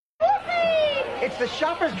It's the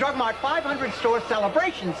Shoppers Drug Mart 500 store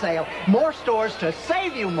celebration sale. More stores to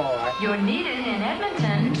save you more. You're needed in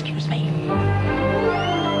Edmonton. Excuse me.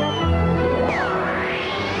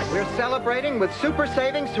 We're celebrating with super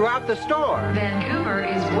savings throughout the store. Vancouver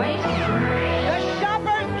is waiting. The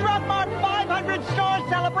Shoppers Drug Mart 500 store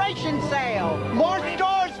celebration sale. More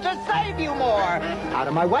stores to save you more. Out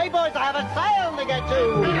of my way, boys. I have a sale to get to.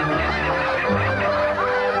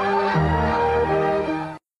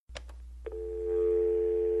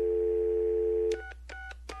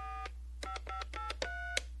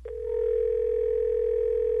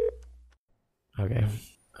 Okay.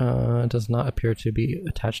 Does not appear to be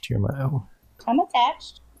attached to your mile. I'm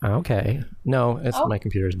attached. Okay. No, it's my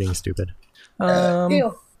computer's being stupid.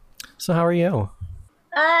 Ew. So how are you?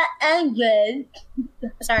 I'm good.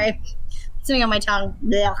 Sorry. Something on my tongue.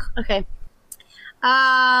 Blech. Okay.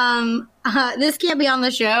 This can't be on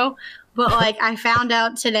the show, but like I found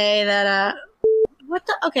out today that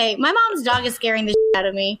okay, my mom's dog is scaring the shit out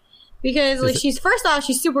of me. Because like she's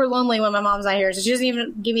super lonely when my mom's not here, so she doesn't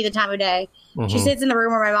even give me the time of day. Mm-hmm. She sits in the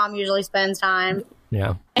room where my mom usually spends time.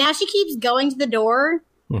 Yeah. And now she keeps going to the door,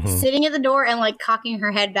 sitting at the door, and like cocking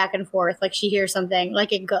her head back and forth, like she hears something,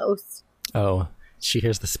 like a ghost. Oh, she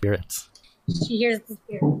hears the spirits. She hears the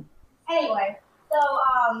spirits. Anyway,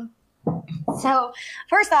 so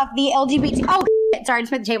first off, the LGBT. Oh, sorry, I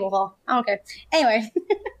just made the table fall. Oh, okay. Anyway.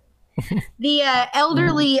 The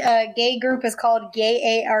elderly gay group is called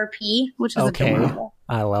Gay ARP, which is adorable.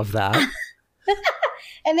 I love that.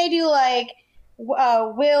 And they do like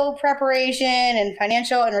will preparation and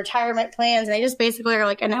financial and retirement plans. And they just basically are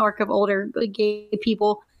like a network of older gay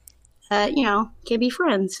people that, can be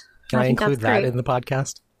friends. Can I include that in the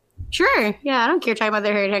podcast? Sure. Yeah, I don't care talking about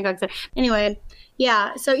their Harriet Hancock. Anyway,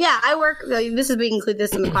 yeah. So, yeah, I work. We include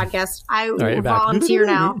this in the podcast. I volunteer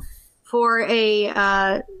now for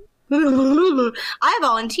I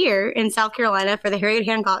volunteer in South Carolina for the Harriet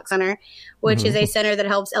Hancock Center, which is a center that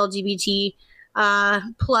helps LGBT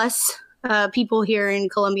plus people here in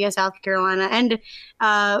Columbia, South Carolina, and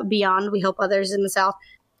beyond. We help others in the South.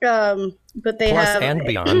 But they plus have and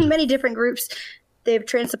beyond. Many different groups. They have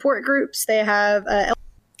trans support groups. They have...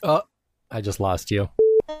 oh, I just lost you.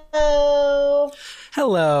 Hello.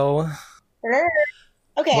 Hello.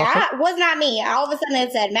 Okay, it was not me. All of a sudden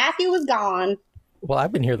it said Matthew was gone. Well,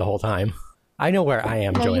 I've been here the whole time. I know where I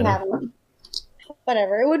am, Joanna. You haven't.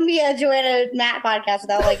 Whatever. It wouldn't be a Joanna Matt podcast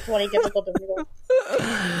without like 20 difficult people.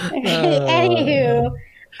 Anywho.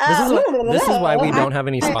 This is why we don't have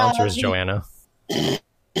any sponsors, Joanna.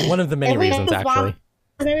 One of the many reasons, actually.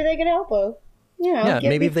 Maybe they could help us.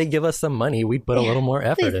 Maybe if they give us some money, we'd put a little more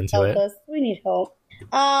effort into it. Us. We need help.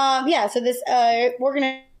 So this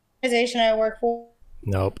organization I work for.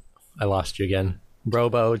 Nope. I lost you again.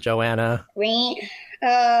 Robo, Joanna.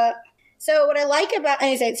 So what I like about,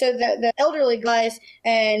 the elderly guys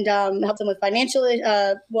and help them with financial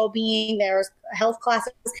well-being. There's health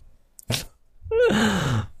classes.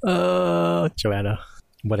 Joanna,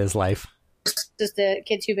 what is life? Just the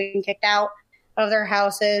kids who've been kicked out of their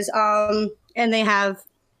houses. And they have.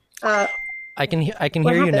 I can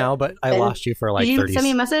hear you now, but I lost you for like 30 seconds. Did you send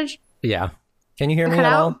me a message? Yeah. Can you hear me at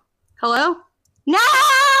all? Hello? No!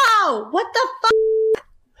 What the fuck?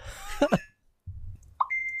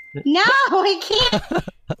 No, I can't.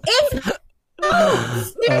 It's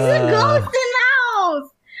ghost. There's a ghost in the house.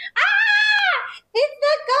 It's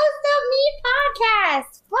the Ghost of Me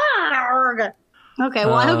podcast. Flarg. Okay,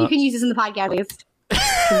 well, I hope you can use this in the podcast, at least.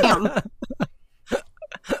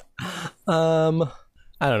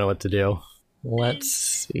 I don't know what to do. Let's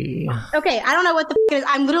see. Okay, I don't know what the f*** is.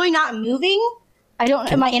 I'm literally not moving.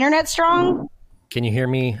 Am my internet strong? Can you hear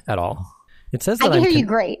me at all? It says that I can hear you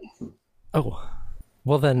great. Oh,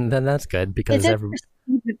 well then that's good because for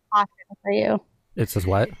you. It says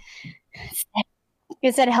what?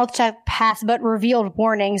 It said health check pass, but revealed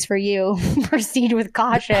warnings for you. Proceed with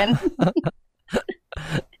caution.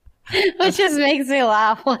 Which just makes me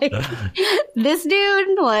laugh. Like this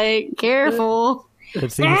dude, like careful.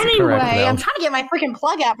 It seems anyway, correct, I'm trying to get my freaking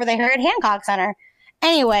plug out for the Harriet Hancock Center.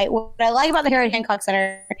 Anyway, what I like about the Harriet Hancock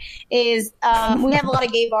Center is we have a lot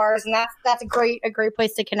of gay bars, and that's a great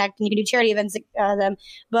place to connect. And you can do charity events at them,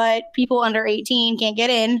 but people under 18 can't get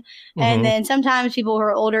in. Mm-hmm. And then sometimes people who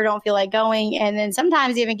are older don't feel like going, and then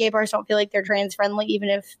sometimes even gay bars don't feel like they're trans friendly, even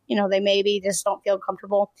if they maybe just don't feel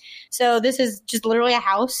comfortable. So this is just literally a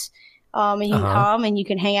house, and you can come and you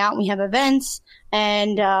can hang out. And we have events,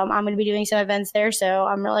 and I'm going to be doing some events there, so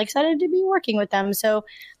I'm really excited to be working with them. So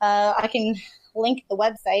I can link the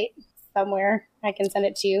website somewhere. I can send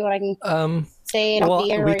it to you, and I can say it on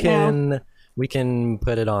the air right now. We can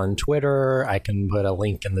put it on Twitter. I can put a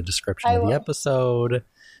link in the description of the episode.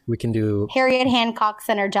 We can do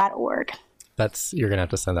HarrietHancockCenter.org. You're going to have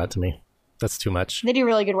to send that to me. That's too much. They do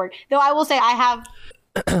really good work. Though I will say I have...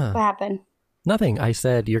 What happened? Nothing. I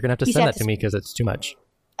said you're going to have to send that to me because it's too much.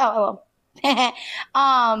 Oh. I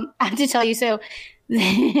have to tell you, so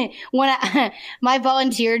when my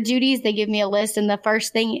volunteer duties, they give me a list, and the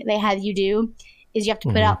first thing they have you do is you have to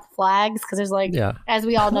put out the flags, because there's as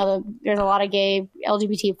we all know, there's a lot of gay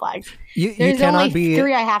LGBT flags. There's only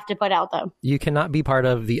 3 I have to put out, though. You cannot be part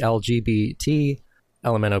of the LGBT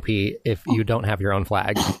LMNOP if you don't have your own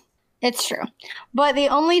flag. It's true. But the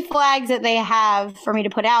only flags that they have for me to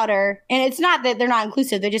put out are, and it's not that they're not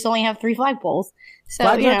inclusive, they just only have 3 flagpoles. So,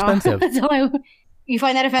 flags are expensive. You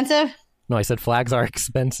find that offensive? No, I said flags are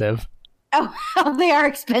expensive. Oh, they are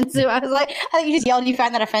expensive. I was like, I think you just yelled, you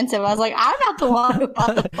find that offensive. I was like, I'm not the one who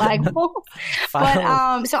bought the flagpole.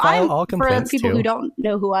 But, so I'm, for people who don't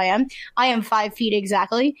know who I am 5 feet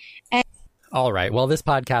exactly. And all right. Well, this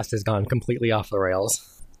podcast has gone completely off the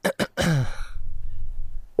rails.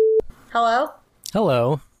 Hello?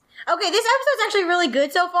 Okay, this episode's actually really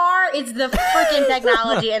good so far. It's the freaking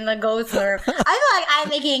technology and the ghost lure. I feel like I'm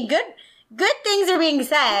making good things are being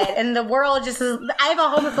said, and the world just is... I have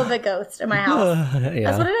a homophobic ghost in my house. Yeah.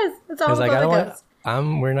 That's what it is. It's a homophobic ghost.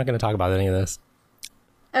 We're not going to talk about any of this.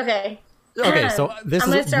 Okay. So this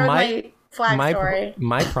I'm going to start with my flag story.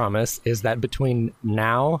 My promise is that between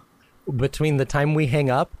the time we hang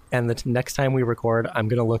up and the next time we record, I'm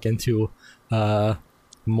going to look into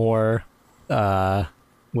more...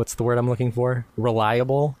 what's the word I'm looking for?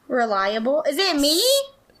 Reliable? Is it me?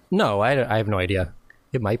 No, I have no idea.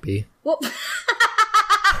 It might be. Well,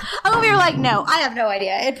 oh, you're like, no, I have no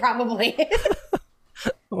idea. It probably is.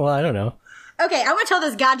 Well, I don't know. Okay, I'm going to tell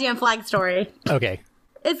this goddamn flag story. Okay.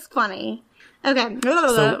 It's funny. Okay.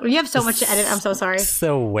 So, you have so much to edit. I'm so sorry.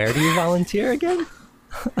 So where do you volunteer again?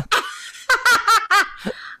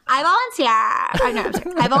 I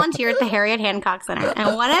volunteer at the Harriet Hancock Center.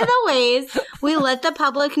 And one of the ways we let the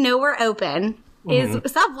public know we're open is...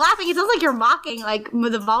 Stop laughing. It sounds like you're mocking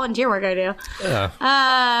the volunteer work I do.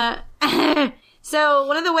 Yeah. So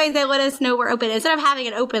one of the ways they let us know we're open, instead of having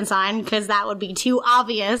an open sign, because that would be too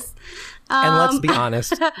obvious. And let's be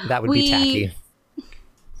honest, that would be tacky.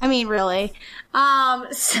 I mean, really.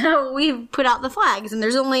 So we put out the flags, and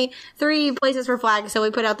there's only 3 places for flags. So we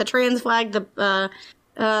put out the trans flag, the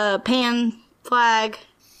pan flag,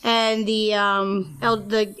 and the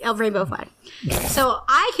rainbow flag. So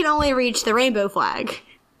I can only reach the rainbow flag.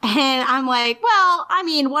 And I'm like, well, I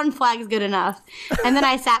mean, 1 flag is good enough. And then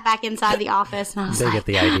I sat back inside the office, and I was they get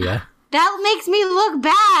the idea. That makes me look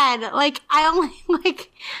bad.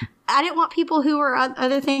 I didn't want people who were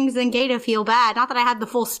other things than gay to feel bad. Not that I had the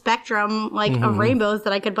full spectrum, of rainbows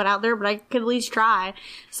that I could put out there, but I could at least try.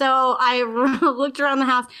 So I looked around the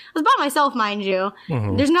house. I was by myself, mind you.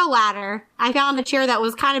 There's no ladder. I found a chair that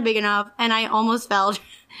was kind of big enough, and I almost fell,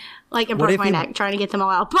 and broke my neck trying to get them all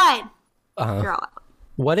out. But you're all out.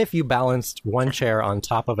 What if you balanced one chair on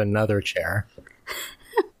top of another chair?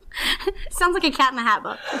 Sounds like a Cat in the Hat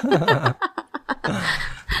book.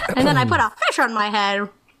 And then I put a fish on my head.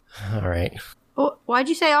 All right. Why'd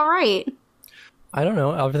you say all right? I don't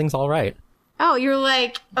know. Everything's all right. Oh, you're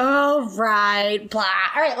like, all right, blah.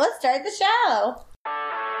 All right, let's start the show.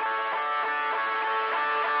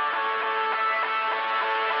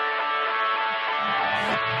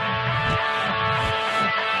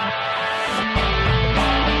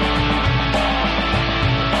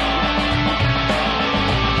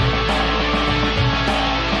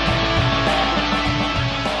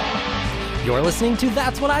 You're listening to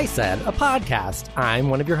That's What I Said, a podcast. I'm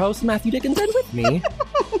one of your hosts, Matthew Dickens, and with me,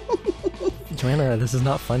 Joanna, this is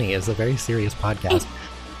not funny. It's a very serious podcast.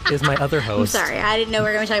 Is my other host. I'm sorry, I didn't know we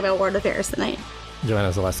were going to talk about World Affairs tonight. Joanna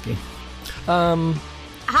Zaleski.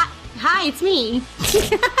 Hi, it's me.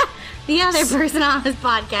 The other person on this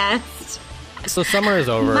podcast. So summer is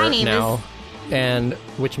over now, and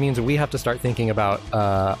which means we have to start thinking about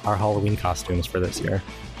our Halloween costumes for this year.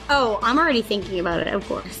 Oh, I'm already thinking about it, of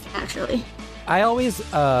course, actually. I always...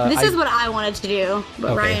 this is what I wanted to do,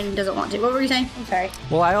 but okay. Ryan doesn't want to. What were you saying? I'm sorry.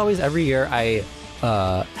 Well, every year, I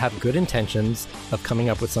have good intentions of coming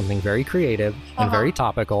up with something very creative and very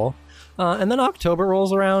topical. And then October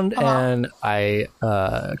rolls around, and I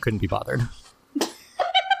couldn't be bothered.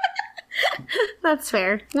 That's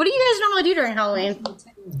fair. What do you guys normally do during Halloween?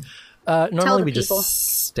 Normally we just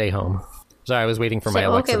stay home. Sorry, I was waiting for my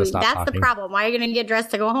Alexa to stop talking. That's the problem. Why are you going to get dressed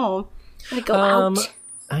to go home? Go out.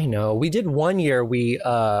 I know. We did one year. We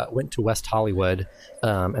went to West Hollywood,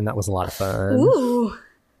 and that was a lot of fun. Ooh.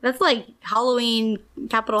 That's like Halloween,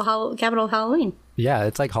 capital Halloween. Yeah,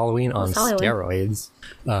 it's like Halloween on Hollywood. steroids.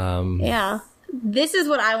 Yeah. This is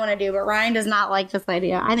what I want to do, but Ryan does not like this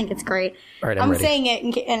idea. I think it's great. All right, I'm ready. saying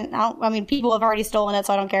it, and I mean, people have already stolen it,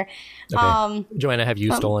 so I don't care. Okay. Joanna, have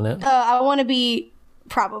you stolen it? I want to be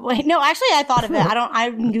probably no. Actually, I thought of it.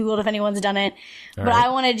 I googled if anyone's done it, but right. I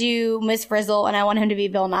want to do Miss Frizzle, and I want him to be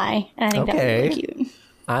Bill Nye, and I think that would be really cute.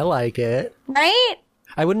 I like it. Right?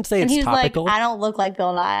 I wouldn't say And it's he's topical. like, I don't look like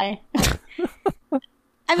Bill Nye.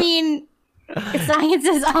 I mean, science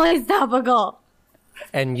is always topical.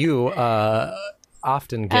 And you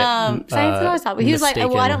often get Science is always topical. He was like,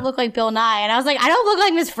 well, I don't look like Bill Nye. And I was like, I don't look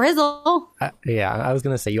like Miss Frizzle. Yeah, I was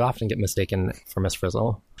going to say, you often get mistaken for Miss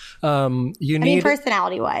Frizzle.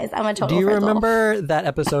 Personality-wise, I'm a total Do you Frizzle. remember that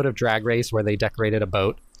episode of Drag Race where they decorated a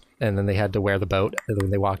boat and then they had to wear the boat when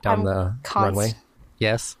they walked down the runway?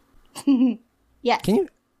 Yes? Yes. Can you...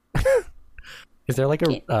 Is there like a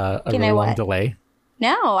really long delay?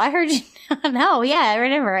 No, I heard you. No, yeah, I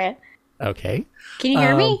remember it. Okay. Can you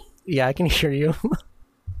hear me? Yeah, I can hear you.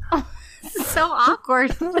 This is so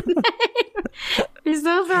awkward. You're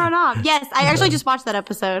so thrown off. Yes, I actually just watched that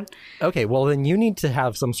episode. Okay, well then you need to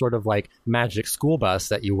have some sort of like magic school bus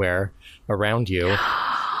that you wear around you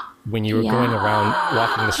when you were going around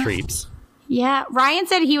walking the streets. Yeah, Ryan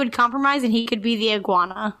said he would compromise and he could be the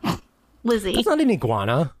iguana. Lizzie. That's not an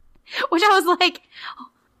iguana. Which I was like...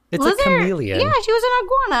 It's Lizard? a chameleon. Yeah, she was an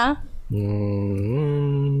iguana.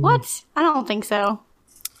 Mm. What? I don't think so.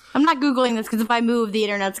 I'm not Googling this because if I move, the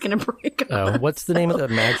internet's going to break. Oh, what's the name of the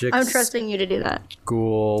magic I'm trusting you to do that.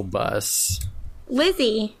 school bus?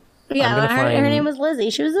 Lizzie. Yeah, her name was Lizzie.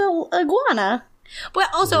 She was an iguana. But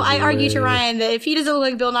also, I argue to Ryan that if he doesn't look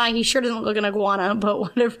like Bill Nye, he sure doesn't look like an iguana, but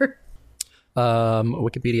whatever.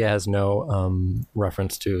 Wikipedia has no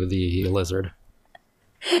reference to the lizard.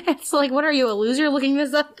 It's like, what are you, a loser looking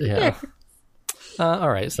this up? Yeah. All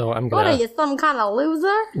right, so I'm What are gonna. you, some kind of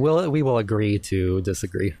loser? We will agree to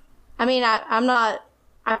disagree. I mean, I'm not.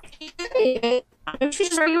 She's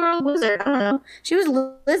just a regular lizard. I don't know. She was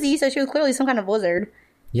Lizzie, so she was clearly some kind of lizard.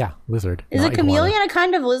 Yeah, lizard. Is a not chameleon iguana. a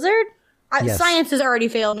kind of lizard? Yes. Science has already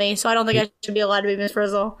failed me, so I don't think I should be allowed to be Miss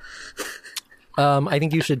Frizzle. I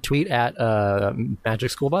think you should tweet at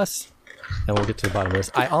Magic School Bus, and we'll get to the bottom of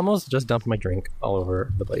this. I almost just dumped my drink all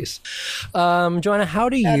over the place. Joanna, how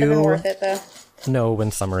do That would have been you worth it, though. know when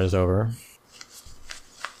summer is over?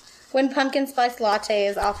 When pumpkin spice latte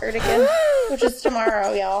is offered again, which is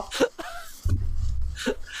tomorrow, y'all.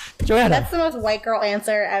 Joanna, That's the most white girl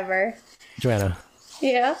answer ever. Joanna,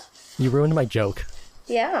 Yeah. you ruined my joke.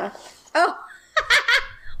 Yeah. Oh.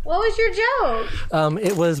 What was your joke?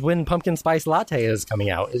 It was when pumpkin spice latte is coming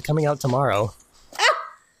out. It's coming out tomorrow.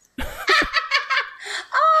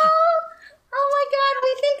 Oh my god,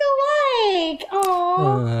 we think alike.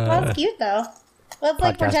 Oh, that's cute though. Let's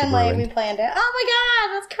like Podcast pretend like we ruined. planned it. Oh my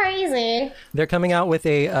god, that's crazy. They're coming out with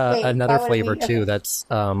a another why would flavor we- too. okay. That's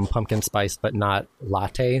pumpkin spice, but not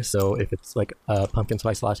latte. So if it's like a pumpkin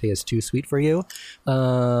spice latte is too sweet for you,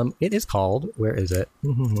 it is called. Where is it?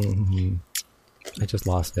 I just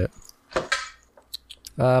lost it.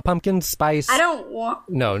 Pumpkin spice. I don't want.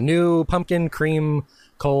 No, new pumpkin cream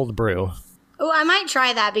cold brew. Oh, I might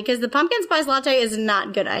try that because the pumpkin spice latte is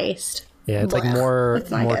not good iced. Yeah, it's like Blech. more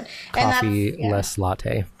It's not more good. And coffee, that's- yeah. less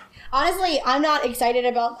latte. Honestly, I'm not excited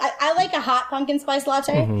about. I like a hot pumpkin spice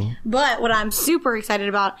latte, but what I'm super excited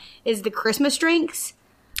about is the Christmas drinks.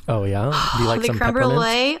 Oh yeah, do you like The some creme peppermint?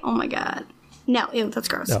 brulee. Oh my god. No, ew, that's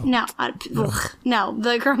gross. No. No, no,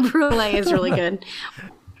 the creme brulee is really good.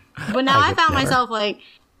 But now I would found never. myself like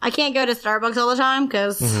I can't go to Starbucks all the time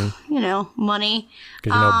because you know money.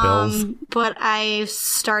 'Cause you know bills. But I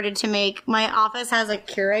started to make my office has a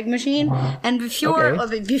Keurig machine, and before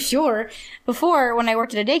when I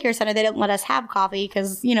worked at a daycare center, they didn't let us have coffee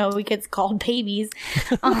because you know we kids called babies,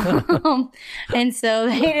 and so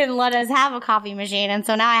they didn't let us have a coffee machine, and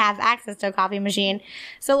so now I have access to a coffee machine.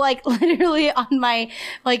 So like literally on my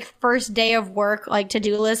like first day of work like to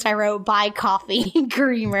do list, I wrote buy coffee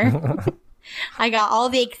creamer. I got all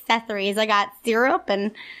the accessories. I got syrup,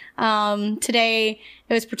 and today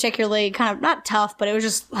it was particularly kind of not tough, but it was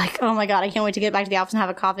just like, oh my god, I can't wait to get back to the office and have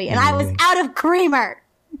a coffee. And I was out of creamer,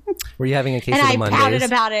 Were you having a case and of I the Mondays? pouted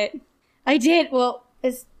about it. I did. Well,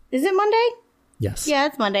 is it Monday? Yes. Yeah,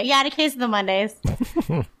 it's Monday. Yeah, I had a case of the Mondays.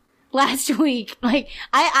 Last week, like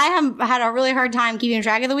I have had a really hard time keeping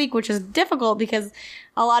track of the week, which is difficult because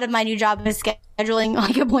a lot of my new job is scheduling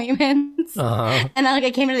like appointments. Uh-huh. And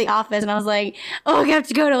I came into the office and I was like, oh, I have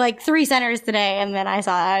to go to like 3 centers today. And then I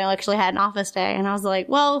saw I actually had an office day and I was like,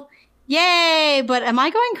 well, yay, but am I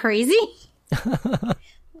going crazy?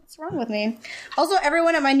 What's wrong with me? Also,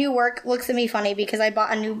 everyone at my new work looks at me funny because I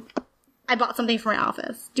bought something for my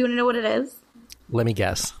office. Do you want to know what it is? Let me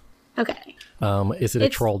guess. Okay. Is it a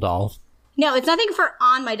troll doll? No, it's nothing for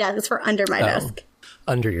on my desk. It's for under my desk.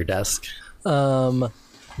 Under your desk. Well,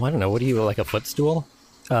 I don't know. What do you, like a footstool?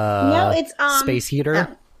 No, it's space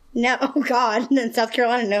heater? No, oh God. In South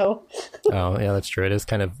Carolina, no. Oh, yeah, that's true. It is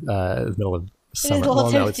kind of the middle of summer. a little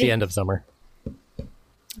Well, no, it's toasty. the end of summer.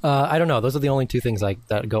 I don't know. Those are the only two things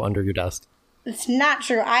that go under your desk. It's not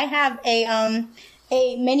true. I have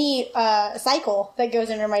a mini cycle that goes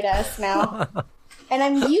under my desk now. And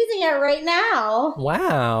I'm using it right now.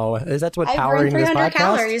 Wow. Is that what I powering burned this 300 podcast?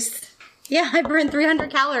 calories. Yeah, I burned 300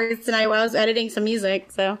 calories tonight while I was editing some music.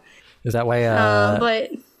 So, Is that why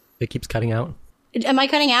but it keeps cutting out? am I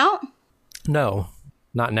cutting out? No,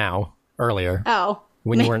 not now. Earlier. Oh,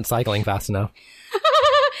 When you weren't cycling fast enough.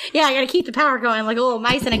 yeah. I got to keep the power going, like a little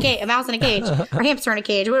mouse in a cage, or hamster in a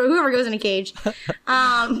cage, whoever goes in a cage. But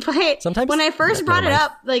Sometimes when I first never brought it mind.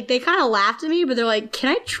 up, like they kind of laughed at me, but they're like, "Can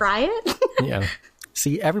I try it?" Yeah.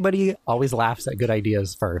 See, everybody always laughs at good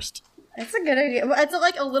ideas first. It's a good idea. It's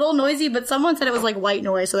like a little noisy, but someone said it was like white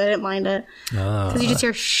noise, so they didn't mind it because you just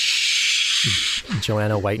hear shh.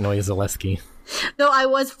 Joanna White Noise Zaleski. Though I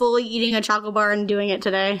was fully eating a chocolate bar and doing it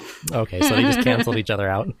today. Okay, so they just canceled each other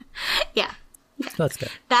out. Yeah. That's good.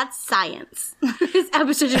 That's science. This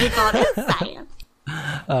episode should be called It's Science.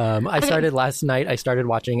 I started last night. I started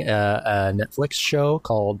watching a Netflix show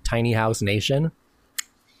called Tiny House Nation.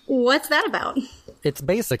 What's that about? It's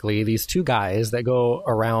basically these two guys that go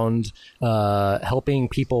around helping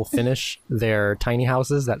people finish their tiny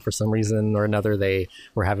houses that for some reason or another they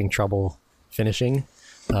were having trouble finishing.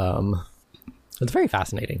 It's very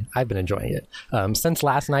fascinating. I've been enjoying it. Since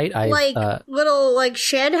last night, Little like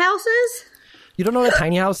shed houses? You don't know what a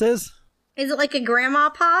tiny house is? Is it like a grandma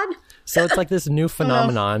pod? So it's like this new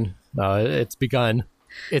phenomenon. It's begun.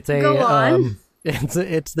 It's a Go on.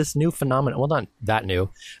 it's this new phenomenon. Well, not that new.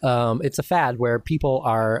 It's a fad where people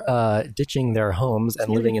are ditching their homes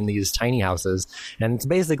and living in these tiny houses, and it's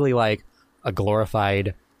basically like a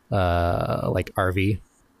glorified like RV,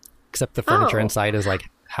 except the furniture Oh. inside is like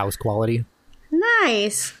house quality.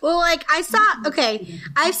 Nice. Well, like I've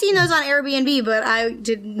seen those on Airbnb, but I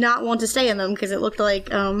did not want to stay in them because it looked like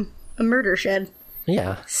a murder shed.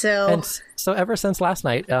 Yeah. So And so ever since last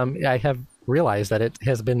night, I have realized that it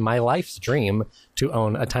has been my life's dream to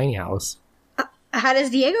own a tiny house. how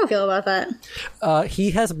does Diego feel about that?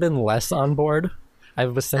 He has been less on board. I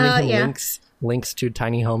was sending him yeah. links to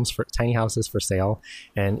tiny houses for sale,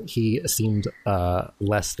 and he seemed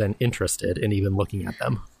less than interested in even looking at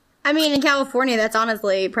them. I mean, in California, that's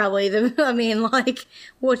honestly probably like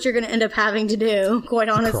what you're going to end up having to do, quite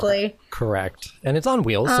honestly. Correct. And it's on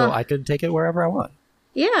wheels, so I could take it wherever I want.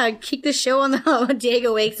 Yeah, kick the show on the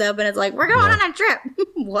Diego wakes up and it's like, we're going on a trip.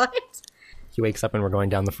 What? He wakes up and we're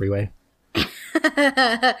going down the freeway.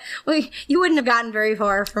 Well, you wouldn't have gotten very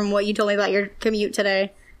far from what you told me about your commute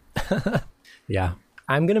today. Yeah.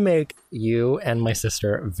 I'm going to make you and my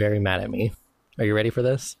sister very mad at me. Are you ready for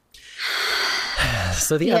this?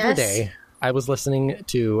 So the other Yes. day, I was listening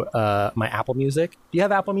to my Apple Music. Do you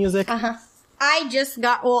have Apple Music? I just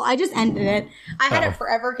ended it. I had Oh. it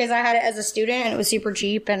forever because I had it as a student and it was super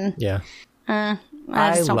cheap and Yeah. I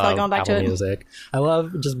just don't feel like going back Apple to it. Music. I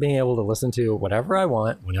love just being able to listen to whatever I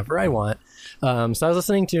want, whenever I want. So I was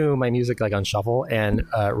listening to my music like on shuffle, and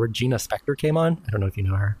Regina Spektor came on. I don't know if you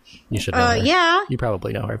know her. You should know her. Yeah. You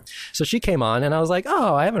probably know her. So she came on, and I was like,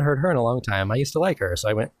 oh, I haven't heard her in a long time. I used to like her. So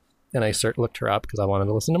I went and I looked her up because I wanted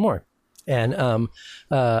to listen to more. And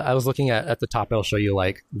I was looking at the top. It'll show you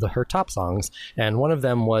like her top songs, and one of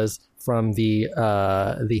them was from the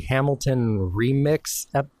Hamilton remix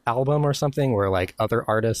album or something, where like other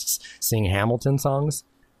artists sing Hamilton songs.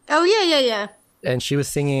 Oh, yeah. And she was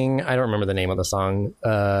singing. I don't remember the name of the song.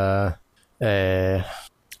 I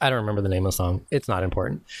don't remember the name of the song. It's not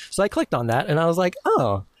important. So I clicked on that, and I was like,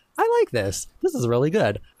 oh, I like this. This is really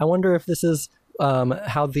good. I wonder if this is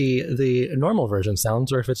how the normal version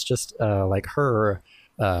sounds, or if it's just like her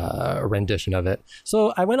rendition of it.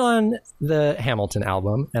 So I went on the Hamilton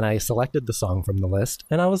album and I selected the song from the list,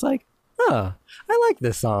 and I was like, oh, I like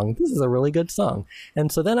this song. This is a really good song.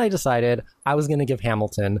 And so then I decided I was going to give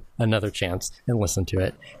Hamilton another chance and listen to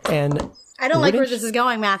it. And I don't like where Wouldn't this is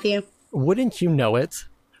going, Matthew. wouldn't you know it?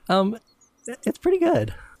 It's pretty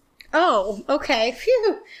good. Oh, okay.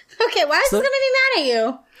 Phew. Okay, why is So- this going to be mad at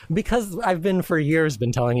you? Because I've been for years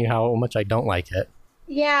been telling you how much I don't like it.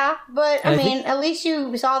 Yeah, but And I I mean, think- at least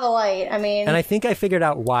you saw the light. I mean, And I think I figured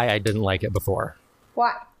out why I didn't like it before.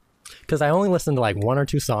 why? Because I only listened to like one or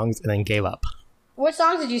two songs and then gave up. What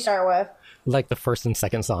songs did you start with? like the first and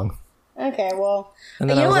second song. Okay, well, And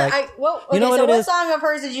then you I know was what? like, Okay, you know what so it what is? song of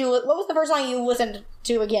hers did you? What was the first song you listened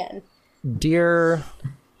to again? Dear,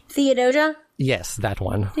 Theodosia. yes, that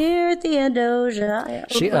one. Dear Theodosia. Yeah.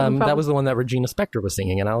 She that was the one that Regina Spektor was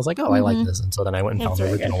singing, and I was like, oh, I like this, and so then I went and found the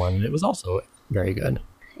very original one, and it was also very good.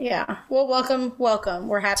 Yeah. Well, welcome.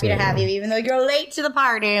 We're happy to have you, even though you're late to the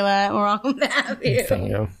party. But we're welcome to have you. Thank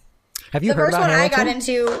you. Have you The heard first about one Hamilton? I got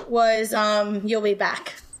into was "You'll Be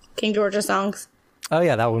Back," King George's songs. Oh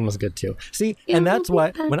yeah, that one was good too. See, and that's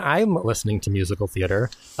what when I'm listening to musical theater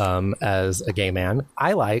as a gay man,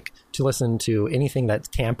 I like to listen to anything that's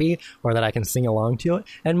campy or that I can sing along to it.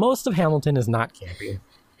 And most of Hamilton is not campy.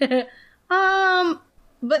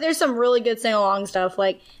 But there's some really good sing along stuff.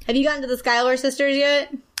 Like, have you gotten to the Schuyler Sisters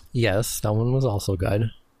yet? Yes, that one was also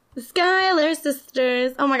good. The Schuyler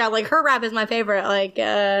Sisters. Oh my god, like her rap is my favorite. Like,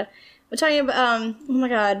 we're talking about. Oh my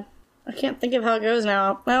god, I can't think of how it goes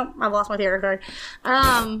now. Well, I've lost my theater card.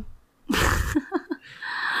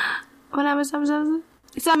 What I was.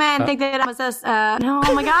 Some man think that I was just. No,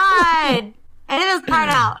 oh my god, edit this part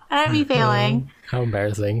out. Edit me failing. How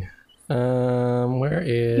embarrassing. Where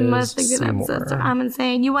is You must think that I'm Seymour? so I'm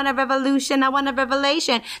insane. You want a revolution, I want a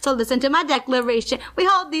revelation. So listen to my declaration. We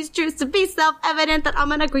hold these truths to be self-evident that I'm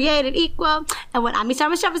gonna create an equal. And when I meet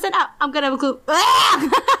Thomas Jefferson, I'm gonna include.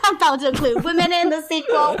 I'm going to include women in the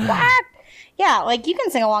sequel. What? Yeah, like you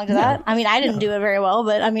can sing along to that. I mean, I didn't do it very well,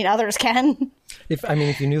 but I mean, others can. If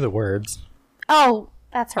you knew the words, Oh,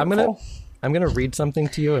 that's hurtful. I'm gonna read something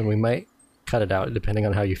to you, and we might cut it out depending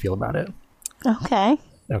on how you feel about it. Okay.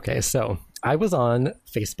 Okay, so I was on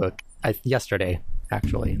Facebook yesterday,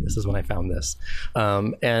 actually. This is when I found this.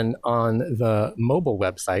 And on the mobile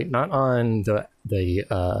website, not on the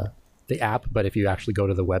app, but if you actually go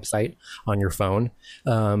to the website on your phone,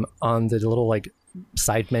 on the little like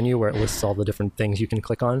side menu where it lists all the different things you can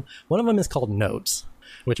click on, one of them is called Notes,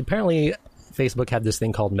 which apparently Facebook had this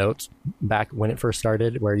thing called Notes back when it first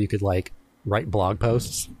started, where you could like write blog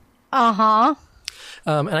posts. Uh-huh.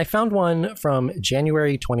 And I found one from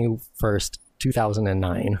January 21st,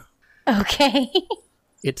 2009. Okay.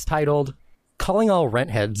 It's titled, Calling All Rent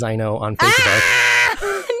Heads I Know on Facebook.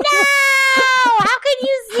 No! How could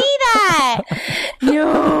you see that?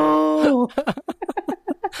 No!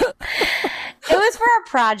 It was for a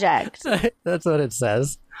project. That's what it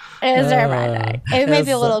says. It was for a project. It made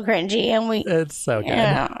me a it's- little cringy, and we. It's so good.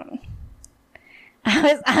 Yeah.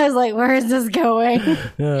 I was like, where is this going?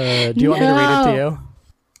 Do you want me to read it to you?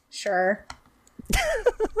 Sure.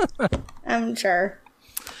 I'm sure.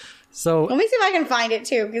 So Let me see if I can find it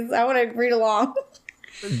too, because I want to read along.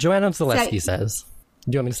 Joanna Zaleski says,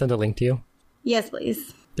 do you want me to send a link to you? Yes,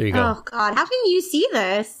 please. There you go. Oh, God. How can you see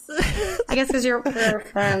this? I guess because we're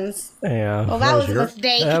friends. Yeah. Well, that was a your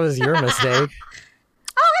mistake. That was your mistake.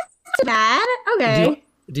 Oh, that's too bad. Okay.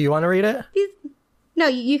 Do you want to read it? No,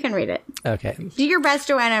 you can read it. Okay. Do your best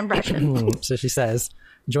Joanna impression. So she says,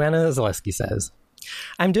 Joanna Zaleski says,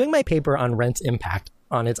 I'm doing my paper on rent's impact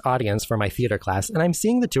on its audience for my theater class, and I'm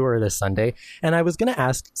seeing the tour this Sunday, and I was going to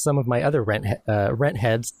ask some of my other rent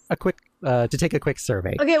heads to take a quick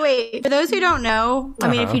survey. Okay, wait. For those who don't know, I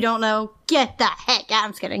mean, if you don't know, get the heck out. I'm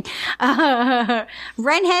just kidding.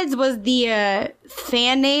 Rentheads was the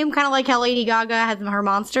fan name, kind of like how Lady Gaga has her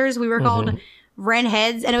monsters. We were called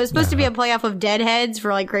Rentheads, and it was supposed to be a playoff of Deadheads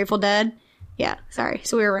for like Grateful Dead. Yeah, sorry.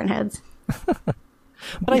 So we were Rentheads.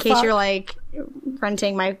 But In case you're like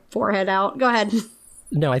renting my forehead out. Go ahead.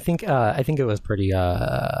 No, I think it was pretty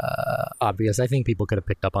obvious. I think people could have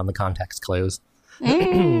picked up on the context clues.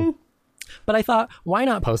 But I thought, why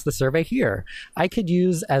not post the survey here? I could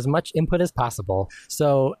use as much input as possible.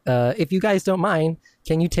 So if you guys don't mind,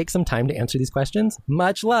 can you take some time to answer these questions?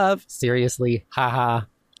 Much love. Seriously. Haha.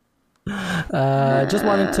 Just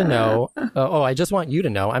wanted to know. I just want you to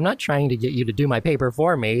know. I'm not trying to get you to do my paper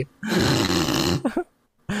for me.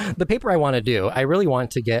 The paper I want to do, I really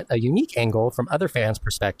want to get a unique angle from other fans'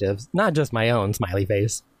 perspectives, not just my own, smiley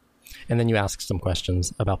face. And then you ask some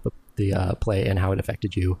questions about the play and how it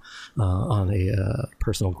affected you on a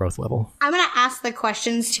personal growth level. I'm going to ask the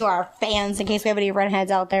questions to our fans in case we have any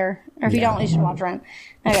Rentheads out there. Or if you don't, you should watch Rent.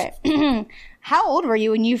 Okay. How old were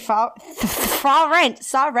you when you saw Rent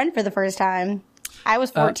for the first time? I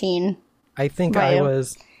was 14. I think I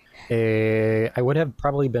would have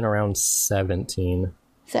probably been around 17.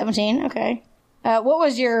 17? Okay. What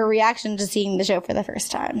was your reaction to seeing the show for the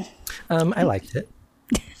first time? I liked it.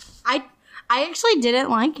 I actually didn't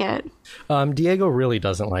like it. Diego really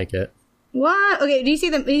doesn't like it. What? Okay, do you see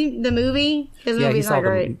the movie? His movie's he saw not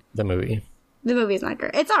great. the movie. The movie's not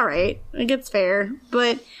great. It's all right. It gets fair,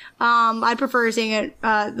 but I'd prefer seeing it.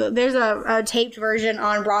 There's a taped version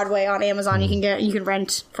on Broadway on Amazon. You can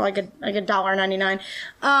rent for like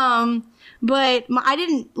 $1.99. But I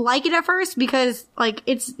didn't like it at first because like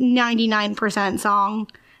it's 99% song,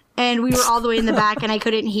 and we were all the way in the back, and I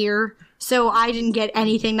couldn't hear. So I didn't get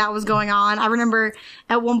anything that was going on. I remember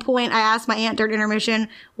at one point I asked my aunt during intermission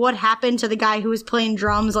what happened to the guy who was playing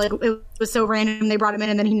drums. Like, it was so random. They brought him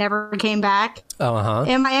in and then he never came back.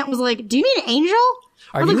 And my aunt was like, do you mean Angel?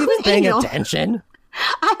 Are you even paying attention?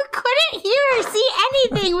 I couldn't hear or see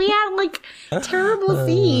anything. We had like terrible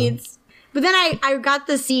seats. But then I got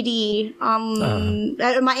the CD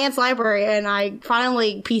at my aunt's library and I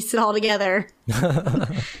finally pieced it all together.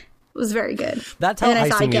 It was very good. That's how I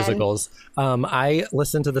see musicals. I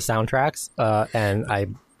listen to the soundtracks and I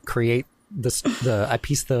create I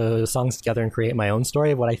piece the songs together and create my own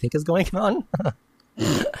story of what I think is going on.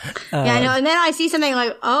 Yeah, I know. And then I see something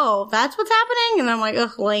like, oh, that's what's happening, and I'm like,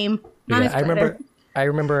 ugh, lame. I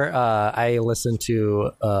remember. I listened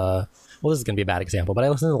to. Well, this is going to be a bad example, but I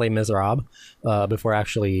listened to Les Miserables before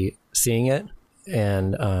actually seeing it,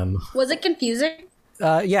 and was it confusing?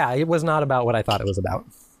 Yeah, it was not about what I thought it was about.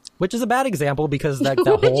 Which is a bad example because that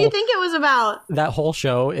what did you think it was about? That whole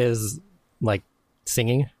show is like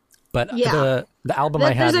singing, but the album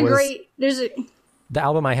I had the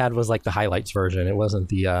album I had was like the highlights version. It wasn't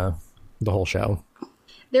the whole show.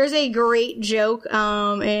 There's a great joke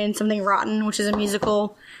in Something Rotten, which is a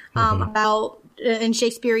musical about in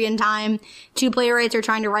Shakespearean time. Two playwrights are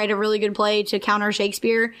trying to write a really good play to counter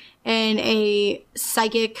Shakespeare, and a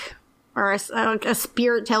psychic or a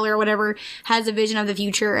spirit teller or whatever has a vision of the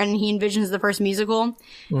future, and he envisions the first musical.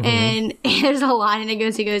 And there's a line, and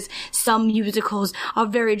he goes, some musicals are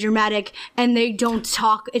very dramatic and they don't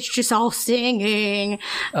talk, it's just all singing.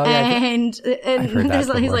 And he's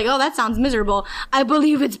like, oh, that sounds miserable. I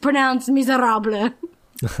believe it's pronounced miserable.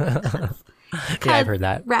 Yeah, I've heard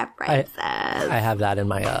that. I have that in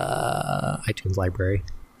my iTunes library.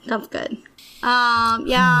 That's good.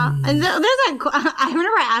 Yeah, and there's I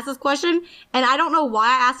remember I asked this question, and I don't know why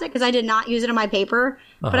I asked it because I did not use it in my paper.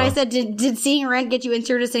 But I said, did seeing Rent get you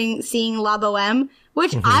interested in seeing La Boheme?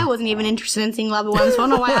 Which I wasn't even interested in seeing La Boheme, so I don't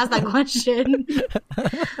know why I asked that question.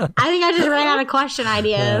 I think I just ran out of question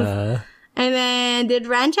ideas. And then, did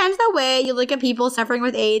Rent change the way you look at people suffering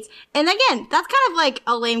with AIDS? And again, that's kind of like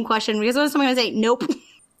a lame question because what if someone going to say, nope?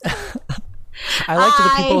 I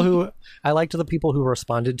liked the people who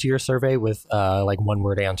responded to your survey with like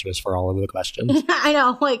 1-word answers for all of the questions. I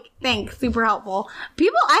know, like, thanks, super helpful.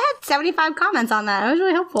 I had 75 comments on that. It was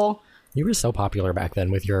really helpful. You were so popular back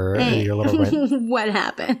then with your little Rent. What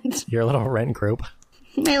happened? Your little Rent group.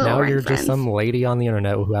 Now you're just some lady on the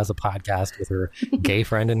internet who has a podcast with her gay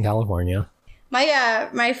friend in California.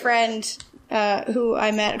 My friend who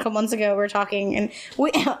I met a couple months ago, we were talking, and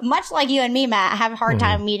we, much like you and me, Matt, have a hard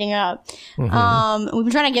time meeting up. We've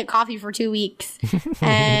been trying to get coffee for 2 weeks,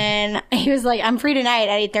 and he was like, I'm free tonight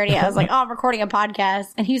at 8:30. I was like, oh, I'm recording a podcast.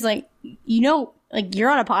 And he was like, like, you're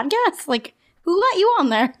on a podcast? Like, who let you on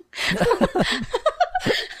there?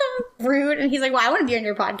 Rude. And he's like, well, I want to be on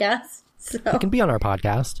your podcast. So you can be on our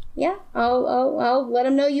podcast. Yeah. I'll let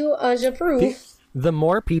him know you approve. The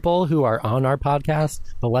more people who are on our podcast,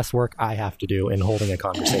 the less work I have to do in holding a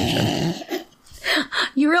conversation.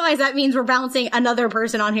 You realize that means we're bouncing another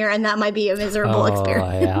person on here, and that might be a miserable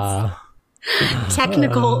experience. Yeah.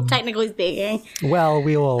 Technically speaking. Well,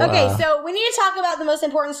 we will. Okay, so we need to talk about the most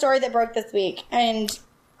important story that broke this week. And,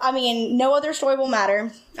 I mean, no other story will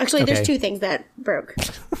matter. Actually, there's 2 things that broke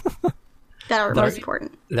that are most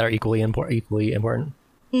important. That are equally important?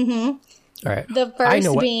 Mm-hmm. All right. The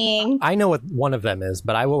first being... I know what one of them is,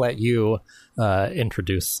 but I will let you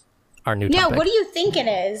introduce our new topic. No, what do you think it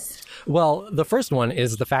is? Well, the first one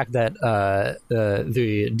is the fact that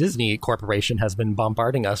the Disney Corporation has been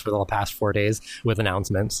bombarding us for the past 4 days with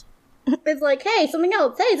announcements. It's like, hey, something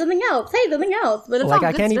else, hey, something else, hey, something else. But it's like,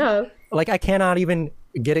 all good stuff. I cannot even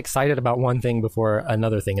get excited about one thing before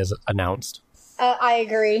another thing is announced. I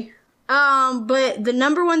agree. But the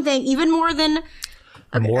number one thing, even more than...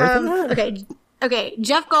 More than that? Okay.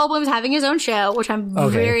 Jeff Goldblum's having his own show, which I'm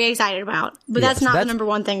very excited about. But that's not the number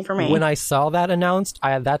one thing for me. When I saw that announced,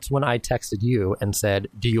 that's when I texted you and said,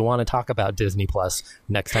 do you want to talk about Disney Plus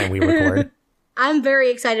next time we record? I'm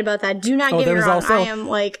very excited about that. Do not get me wrong. I am,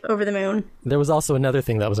 like, over the moon. There was also another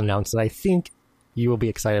thing that was announced that I think you will be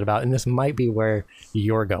excited about, and this might be where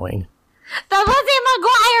you're going. The Lizzie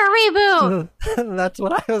McGuire reboot! That's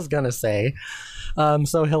what I was going to say.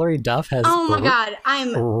 So Hilary Duff has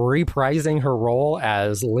I'm reprising her role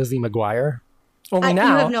as Lizzie McGuire. You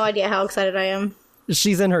have no idea how excited I am.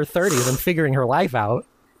 she's in her 30s and figuring her life out.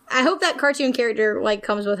 I hope that cartoon character like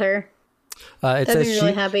comes with her. It That'd says be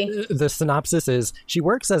really happy. The synopsis is she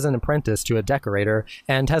works as an apprentice to a decorator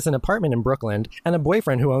and has an apartment in Brooklyn and a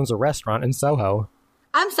boyfriend who owns a restaurant in Soho.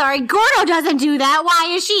 I'm sorry, Gordo doesn't do that.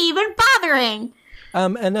 Why is she even bothering?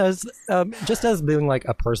 And as just as being like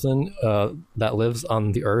a person that lives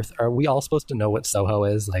on the earth, are we all supposed to know what Soho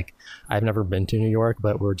is? Like, I've never been to New York,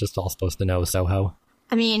 but we're just all supposed to know Soho.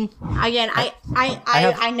 I mean, again,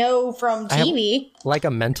 I know from TV. Like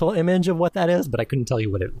a mental image of what that is, but I couldn't tell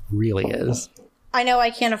you what it really is. I know I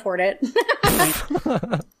can't afford it. That's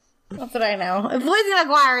what I know. If Lizzie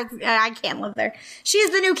McGuire, I can't live there. She's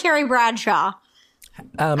the new Carrie Bradshaw.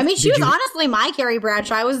 I mean, she was honestly my Carrie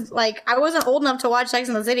Bradshaw. I wasn't old enough to watch Sex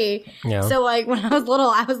and the City. Yeah. So, like, when I was little,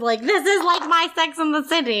 I was like, this is like my Sex and the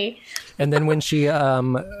City. And then when she,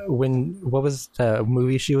 what was the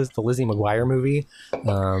movie she was, the Lizzie McGuire movie?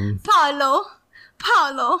 Paolo.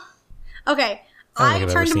 Okay. I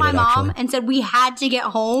turned to my mom and said, we had to get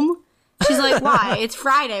home. She's like, why? It's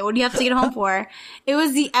Friday. What do you have to get home for? It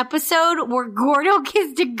was the episode where Gordo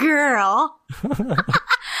kissed a girl.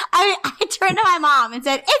 I turned to my mom and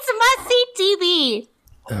said, it's must-see TV.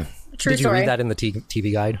 True Did you story. read that in the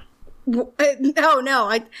TV guide?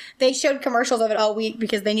 No. They showed commercials of it all week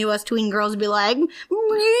because they knew us tween girls would be like,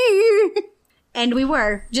 and we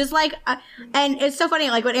were. Just like, and it's so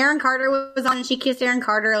funny, like when Aaron Carter was on and she kissed Aaron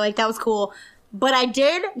Carter, like that was cool. But I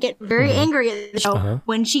did get very angry at the show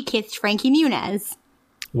when she kissed Frankie Muniz.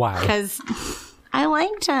 Why? Because I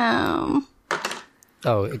liked him.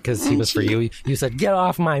 Oh, because he was for you? You said, get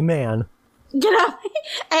off my man. Get off.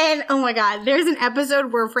 And, oh my God, there's an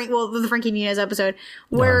episode where the Frankie Muniz episode,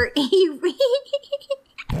 where he...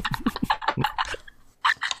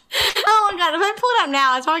 Oh my God, if I pull it up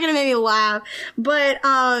now, it's probably going to make me laugh. But,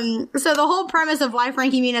 so the whole premise of why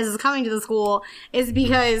Frankie Muniz is coming to the school is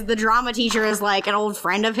because the drama teacher is like an old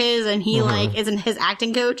friend of his and he like isn't his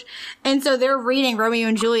acting coach. And so they're reading Romeo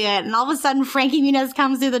and Juliet and all of a sudden Frankie Muniz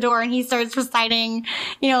comes through the door and he starts reciting,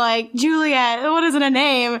 like, Juliet, what is it a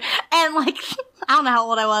name? And like, I don't know how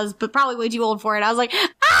old I was, but probably way too old for it. I was like,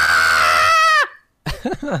 ah!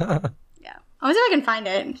 Yeah. I'll see if I can find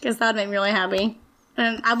it because that would make me really happy.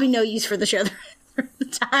 And I'll be no use for the show the rest of the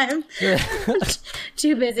time.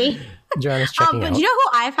 Too busy. Joanna's checking out. But you know who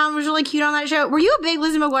I found was really cute on that show? Were you a big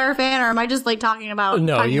Lizzie McGuire fan, or am I just like talking about?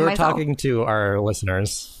 No, you were myself? talking to our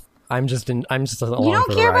listeners. I'm just along for the ride. You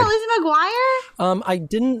don't care about Lizzie McGuire? I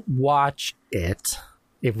didn't watch it.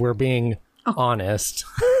 If we're being honest.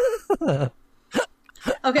 Okay,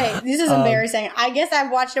 this is embarrassing. I guess I've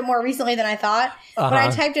watched it more recently than I thought. But I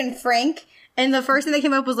typed in Frank. And the first thing that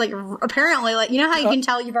came up was like, apparently, like, you know how you can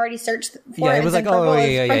tell you've already searched for it? It was like, yeah.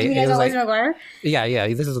 It was like, McGuire? Yeah.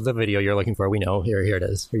 This is the video you're looking for. We know. Here it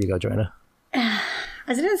is. Here you go, Joanna.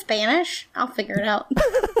 Is it in Spanish? I'll figure it out.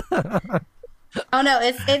 Oh no,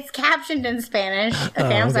 it's captioned in Spanish.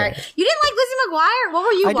 Okay, I'm sorry. You didn't like Lizzie McGuire? What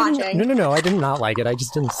were you watching? No. I did not like it. I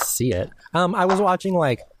just didn't see it. I was watching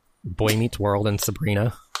like Boy Meets World and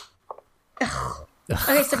Sabrina.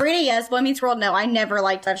 Okay, Sabrina, yes. Boy Meets World, no. I never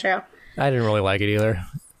liked that show. I didn't really like it either.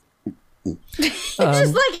 Just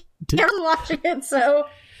like I was watching it, so.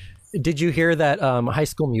 Did you hear that High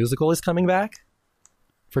School Musical is coming back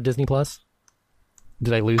for Disney Plus?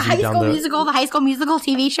 Did I lose you down the High School Musical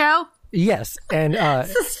TV show? Yes, and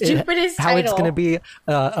it's the stupidest how it's going to be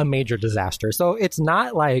a major disaster. So it's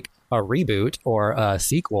not like a reboot or a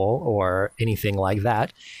sequel or anything like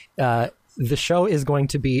that. The show is going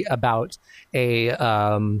to be about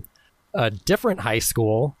a different high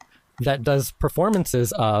school that does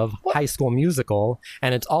performances of High School Musical,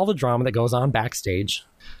 and it's all the drama that goes on backstage.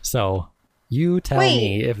 So you tell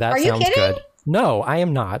me if that sounds good. No, I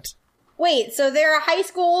am not. Wait, so they're a high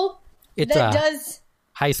school that does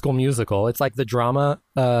High School Musical. It's like the drama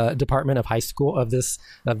department of high school of this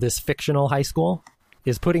fictional high school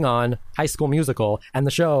is putting on High School Musical, and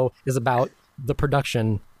the show is about their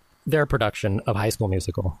production of High School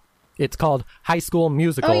Musical. It's called High School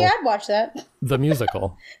Musical. Oh yeah, I'd watch that. The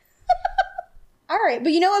musical. All right,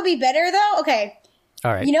 but you know what would be better though? Okay.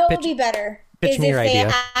 All right. You know what would be better is if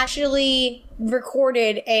they actually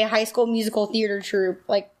recorded a High School Musical theater troupe,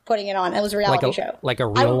 like putting it on. It was a reality show. Like a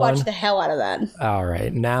real one? I would watch the hell out of that. All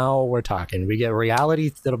right, now we're talking. We get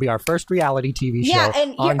reality. That'll be our first reality TV show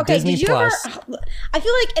on Disney Plus. I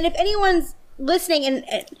feel like, and if anyone's listening, and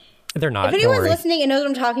they're not. If anyone's listening and knows what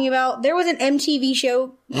I'm talking about, there was an MTV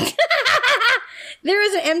show. There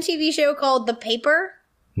was an MTV show called The Paper.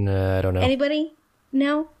 No, I don't know. Anybody?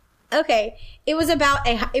 No? Okay. It was about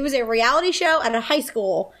it was a reality show at a high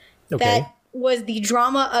school that was the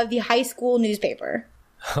drama of the high school newspaper.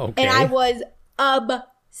 Okay. And I was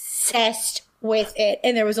obsessed with it.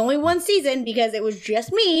 And there was only one season because it was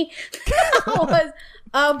just me. I was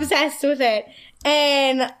obsessed with it.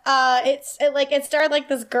 And it started like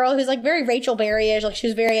this girl who's like very Rachel Berry-ish. Like she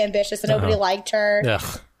was very ambitious and nobody liked her.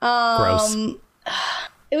 Ugh. Gross.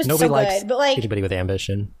 It was Nobody so likes good. But like anybody with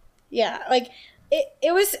ambition. yeah, like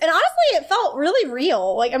it was, and honestly, it felt really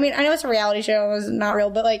real. Like, I mean, I know it's a reality show, it was not real,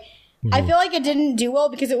 but like, I feel like it didn't do well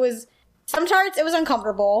because it was, some parts it was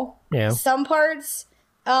uncomfortable. Yeah. Some parts,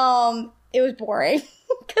 it was boring.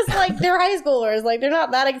 Because, like, they're high schoolers. Like, they're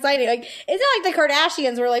not that exciting. Like, it's not like the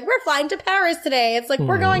Kardashians were like, we're flying to Paris today. It's like,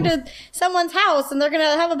 we're going to someone's house and they're going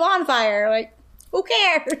to have a bonfire. Like, who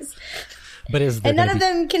cares? But and none of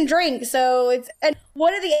them can drink. So it's, and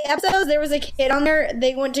one of the episodes, there was a kid on there.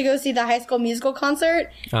 They went to go see the High School Musical concert.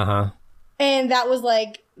 And that was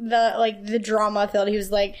like the drama filled. He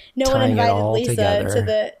was like, no one invited Lisa to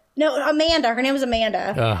the, no, Amanda. Her name was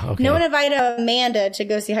Amanda. Okay. No one invited Amanda to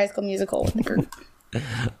go see High School Musical with the group.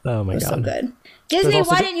 Oh my God. So good. Disney,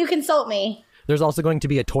 why didn't you consult me? There's also going to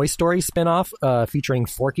be a Toy Story spinoff featuring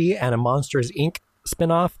Forky and a Monsters Inc.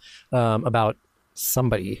 spinoff about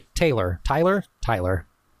somebody. Tyler.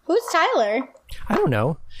 Who's Tyler? I don't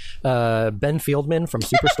know. Ben Fieldman from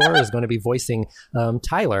Superstore is going to be voicing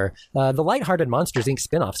Tyler. The lighthearted Monsters Inc.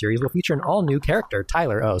 spinoff series will feature an all-new character,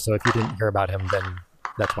 Tyler. Oh, so if you didn't hear about him, then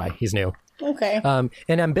that's why he's new. Okay. An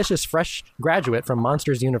ambitious, fresh graduate from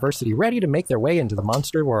Monsters University ready to make their way into the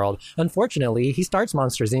monster world. Unfortunately, he starts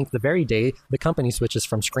Monsters Inc. the very day the company switches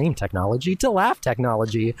from Scream technology to Laugh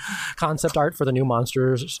technology. Concept art for the new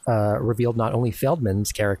Monsters revealed not only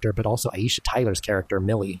Feldman's character, but also Aisha Tyler's character,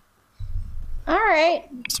 Millie. All right.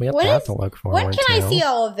 So we have to look forward to. When can I see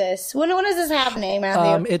all of this? When is this happening,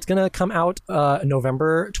 Matthew? It's going to come out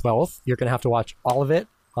November 12th. You're going to have to watch all of it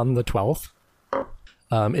on the 12th.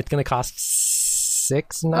 It's going to cost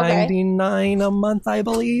 $6.99 a month, I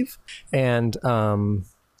believe. And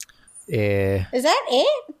is that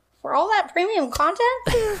it for all that premium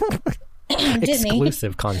content?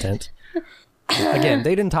 Exclusive content. Again,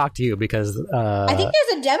 they didn't talk to you because I think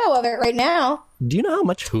there's a demo of it right now. Do you know how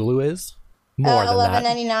much Hulu is? More than that.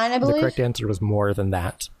 $11.99, I believe. The correct answer was more than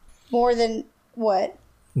that. More than what?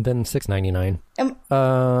 Than $6.99.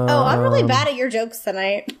 I'm really bad at your jokes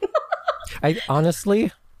tonight. I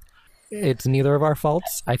honestly, it's neither of our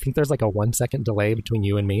faults. I think there's like a 1 second delay between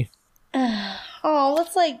you and me. Oh,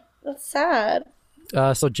 that's sad.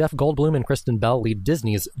 So Jeff Goldblum and Kristen Bell lead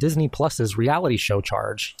Disney Plus's reality show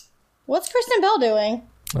Charge. What's Kristen Bell doing?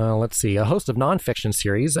 Let's see. A host of nonfiction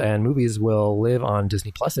series and movies will live on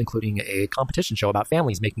Disney Plus, including a competition show about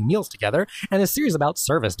families making meals together and a series about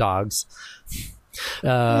service dogs.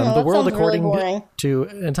 The world according to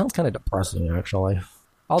it sounds kind of depressing, actually.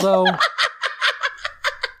 Although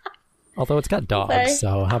it's got dogs,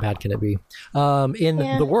 so how bad can it be?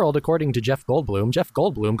 The world, according to Jeff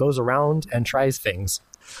Goldblum goes around and tries things.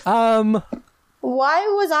 Why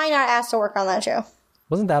was I not asked to work on that show?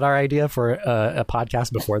 Wasn't that our idea for a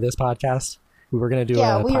podcast before this podcast? We were going to do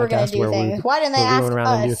a podcast where things. Why didn't they ask went around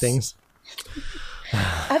us? and do things.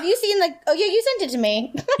 Have you seen oh yeah, you sent it to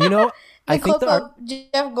me. You know, I think of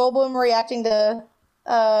Jeff Goldblum reacting to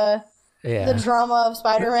the drama of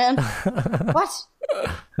Spider-Man. What?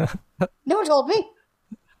 No one told me.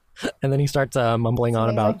 And then he starts mumbling on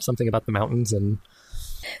about something about the mountains and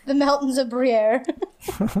the mountains of Briere.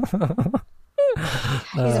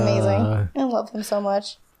 He's amazing. I love him so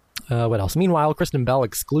much. What else? Meanwhile, Kristen Bell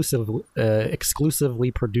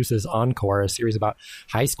exclusively produces Encore, a series about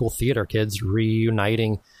high school theater kids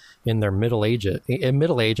reuniting in their middle age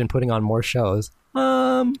and putting on more shows.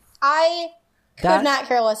 I could not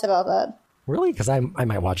care less about that. Really? Because I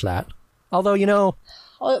might watch that. Although,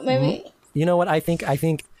 maybe. You know what? I think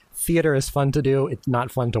theater is fun to do. It's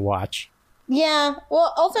not fun to watch. Yeah.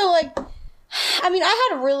 Well, also, I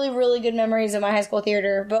had really, really good memories of my high school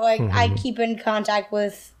theater, but I keep in contact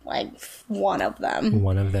with one of them.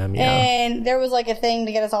 One of them, yeah. And there was a thing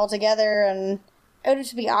to get us all together, and it would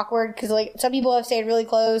just be awkward because some people have stayed really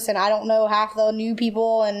close, and I don't know half the new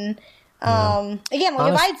people, and again, if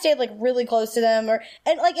I'd stayed really close to them, and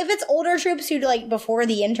if it's older troops who before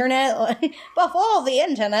the internet, but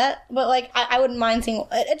I wouldn't mind seeing.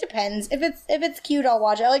 It depends. If it's cute, I'll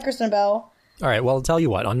watch it. I like Kristen Bell. All right, well, I'll tell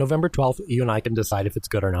you what. On November 12th, you and I can decide if it's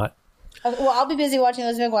good or not. Well, I'll be busy watching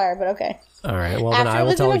Lizzie McGuire, but okay. All right, well, then I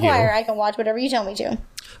will tell Lizzie McGuire, I can watch whatever you tell me to.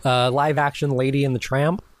 Live action Lady and the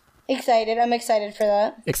Tramp. Excited. I'm excited for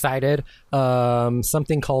that. Excited.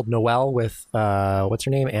 Something called Noelle with, what's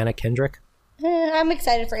her name? Anna Kendrick. I'm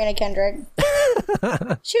excited for Anna Kendrick.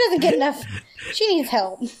 She doesn't get enough. She needs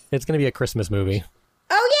help. It's going to be a Christmas movie.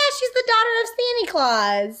 Oh, yeah, she's the daughter of Santa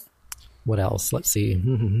Claus. What else? Let's see.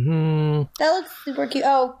 That looks super cute.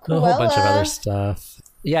 Oh, A Cruella. whole bunch of other stuff.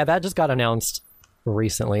 Yeah, that just got announced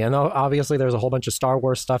recently. And obviously there's a whole bunch of Star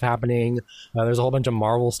Wars stuff happening. There's a whole bunch of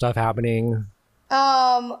Marvel stuff happening.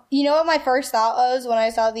 You know what my first thought was when I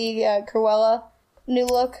saw the Cruella new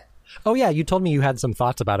look? Oh, yeah, you told me you had some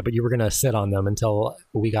thoughts about it, but you were going to sit on them until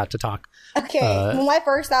we got to talk. Okay, well, my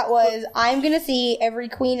first thought was, I'm going to see every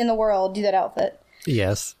queen in the world do that outfit.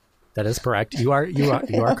 Yes, that is correct. You are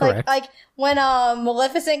correct. like when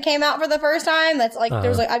Maleficent came out for the first time, that's like,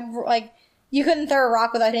 there's like, you couldn't throw a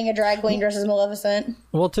rock without hitting a drag queen dressed as Maleficent.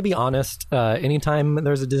 Well, to be honest, anytime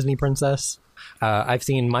there's a Disney princess, I've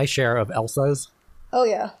seen my share of Elsas. Oh,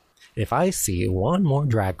 yeah. If I see one more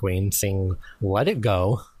drag queen sing Let It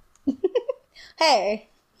Go... Hey,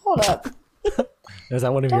 hold up. Is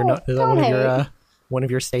that one of one of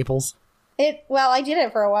your staples? Well, I did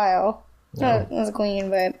it for a while. I was a queen,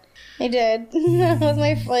 but I did. That was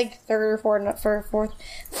my third or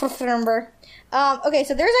fourth number. Okay,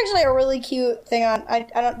 so there's actually a really cute thing on.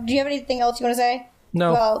 Do you have anything else you want to say?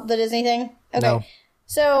 No. About the Disney thing? Okay. No.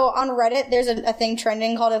 So on Reddit, there's a thing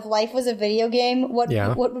trending called "If Life Was a Video Game, what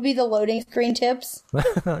would be the loading screen tips?"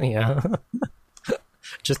 Yeah.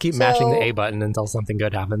 Just keep mashing the A button until something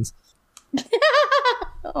good happens.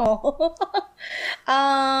 Oh.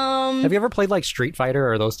 Have you ever played like Street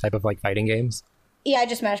Fighter or those type of like fighting games? Yeah, I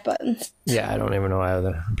just mash buttons. Yeah, I don't even know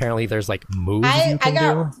how. Apparently, there's like moves you I can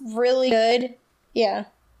got do. really good. Yeah,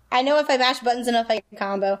 I know if I mash buttons enough, I can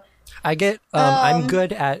combo. I get. I'm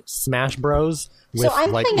good at Smash Bros. With, so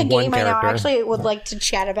I'm like, playing a one game right now. character. I actually would like to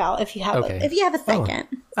chat about if you have Okay. if you have a second.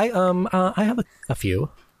 I have a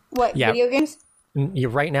few. What Yeah. video games?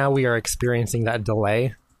 Right now, we are experiencing that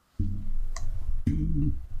delay.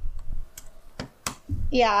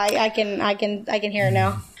 Yeah, I can hear it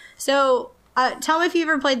now. So, tell me if you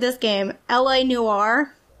ever played this game, L.A.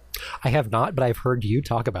 Noire. I have not, but I've heard you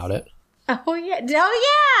talk about it. Oh yeah,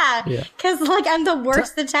 because like I'm the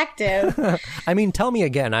worst detective. I mean, tell me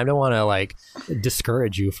again. I don't want to like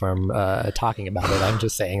discourage you from talking about it. I'm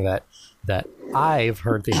just saying that I've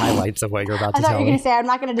heard the highlights of what you're about to I thought tell you were me. gonna say I'm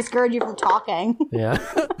not gonna discourage you from talking. Yeah,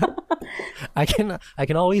 I can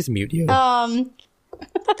always mute you.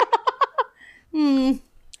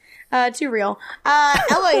 Too real.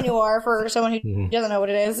 L.A. Noire, for someone who doesn't know what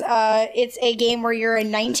it is, it's a game where you're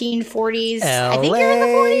in 1940s. I think you're in the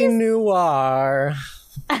 40s. Noir.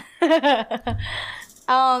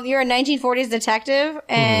 You're a 1940s detective,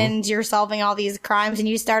 and you're solving all these crimes, and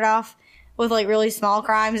you start off with like really small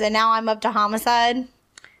crimes, and now I'm up to homicide,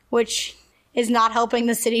 which is not helping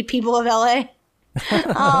the city people of LA.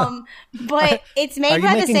 But it's made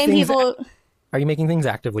by the same people. Are you making things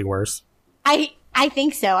actively worse? I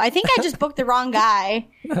think so. I think I just booked the wrong guy,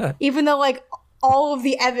 even though like all of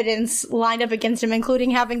the evidence lined up against him,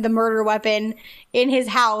 including having the murder weapon in his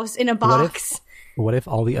house in a box. What if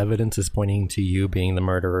all the evidence is pointing to you being the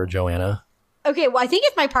murderer, Joanna? Okay, well, I think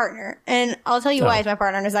it's my partner, and I'll tell you why it's my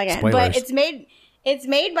partner in a second. Spoilers. But it's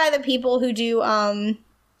made by the people who do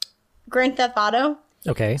Grand Theft Auto.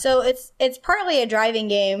 Okay. So it's partly a driving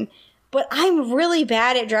game, but I'm really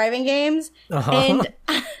bad at driving games, and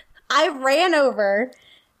I ran over,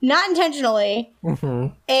 not intentionally,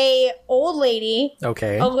 a old lady,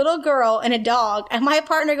 Okay. a little girl, and a dog, and my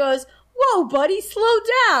partner goes, "Whoa, buddy, slow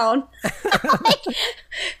down!" Like,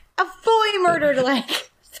 I fully murdered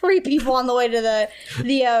like 3 people on the way to the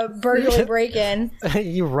burglary break-in.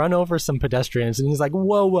 You run over some pedestrians, and he's like,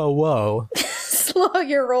 "Whoa, whoa, whoa! Slow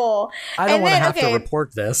your roll. I don't And want to then, have to okay,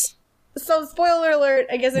 report this." So, spoiler alert,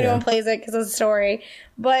 I guess anyone Yeah. plays it because of the story.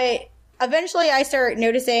 But eventually I start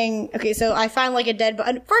noticing, okay, so I find like a dead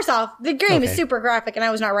body. First off, the game is Okay. super graphic and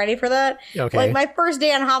I was not ready for that. Okay. Like my first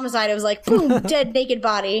day on homicide, it was like, boom, dead, naked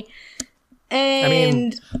body. And I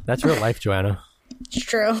mean, that's real life, Joanna. it's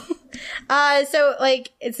true. So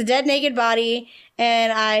like it's a dead, naked body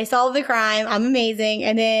and I solve the crime. I'm amazing.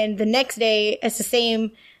 And then the next day it's the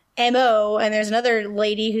same MO and there's another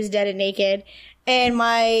lady who's dead and naked. And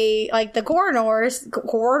the coroner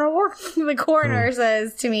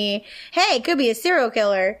says to me, "Hey, it could be a serial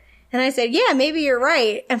killer." And I said, "Yeah, maybe you're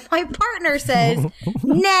right." And my partner says,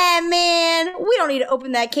 "Nah, man, we don't need to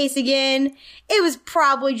open that case again. It was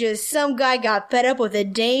probably just some guy got fed up with a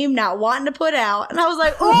dame not wanting to put out." And I was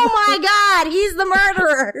like, "Oh my God, he's the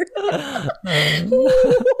murderer."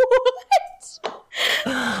 What?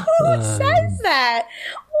 Who says that?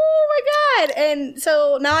 Oh my God. And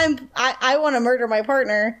so now I want to murder my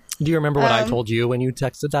partner. Do you remember what I told you when you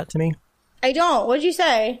texted that to me? I don't. What'd you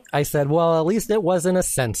say? I said, well, at least it wasn't a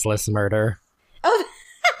senseless murder. Oh,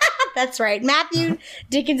 that's right. Matthew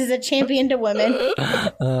Dickens is a champion to women.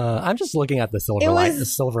 I'm just looking at the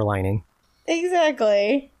silver lining.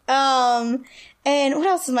 Exactly. And what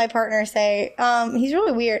else does my partner say? He's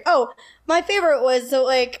really weird. Oh, my favorite was, so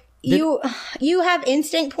like, you have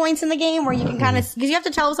instinct points in the game where you can kind of, because you have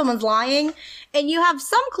to tell if someone's lying, and you have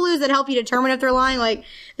some clues that help you determine if they're lying. Like,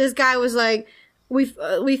 this guy was like,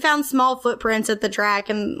 we found small footprints at the track,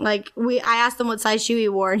 and like, I asked him what size shoe he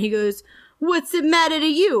wore, and he goes, "What's it matter to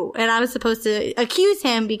you?" And I was supposed to accuse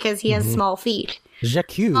him because he has small feet.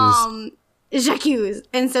 J'accuse. J'accuse.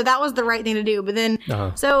 And so that was the right thing to do. But then,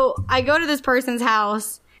 so I go to this person's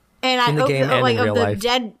house, and I the game and like, in real of the life.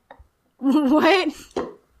 dead. What?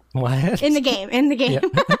 What? In the game. In the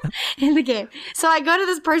game. So I go to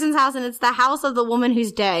this person's house, and it's the house of the woman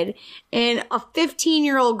who's dead. And a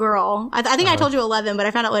 15-year-old girl, I think I told you 11, but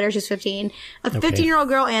I found out later she's 15. A 15-year-old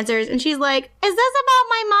girl answers, and she's like, "Is this about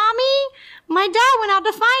my mommy? My dad went out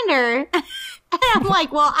to find her." And I'm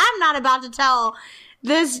like, well, I'm not about to tell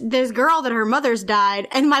this girl that her mother's died.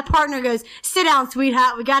 And my partner goes, "Sit down,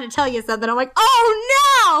 sweetheart. We got to tell you something." I'm like, oh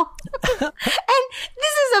no! And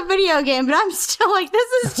this is a video game, but I'm still like,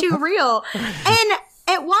 this is too real. And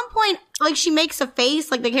at one point, like, she makes a face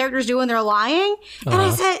like the characters do when they're lying. And I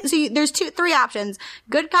said, so there's three options: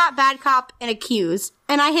 good cop, bad cop, and accuse.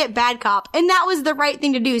 And I hit bad cop. And that was the right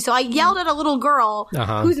thing to do. So I yelled at a little girl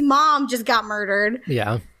whose mom just got murdered.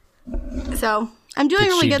 Yeah. So I'm doing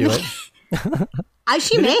really good.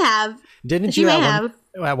 She may have. Didn't she you may have.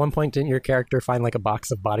 At one point, didn't your character find like a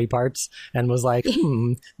box of body parts and was like,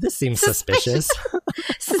 this seems suspicious?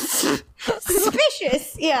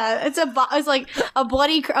 Suspicious. Yeah. It's like a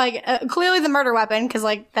bloody, like, clearly the murder weapon, because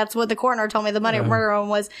like that's what the coroner told me the murder weapon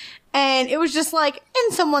was. And it was just like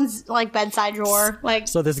in someone's like bedside drawer. Like,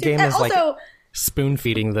 so this game is also, like spoon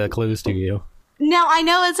feeding the clues to you. Now, I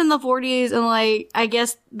know it's in the 40s, and like, I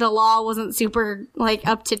guess the law wasn't super like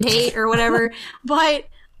up to date or whatever, but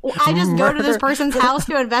I just go to this person's house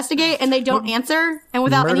to investigate, and they don't answer, and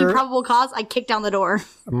without any probable cause, I kick down the door.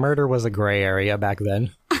 Murder was a gray area back then.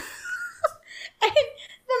 And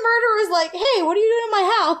the murderer was like, "Hey, what are you doing in my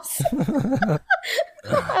house?"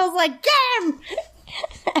 I was like, "Get him!"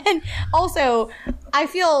 And also, I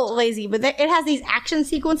feel lazy, but it has these action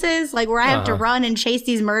sequences, like where I have to run and chase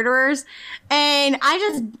these murderers, and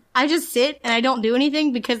I just sit and I don't do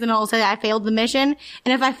anything, because then I'll say I failed the mission,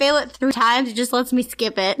 and if I fail it 3 times, it just lets me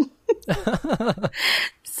skip it.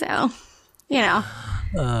 So,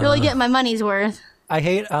 really getting my money's worth. I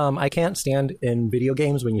hate, I can't stand in video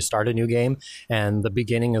games when you start a new game and the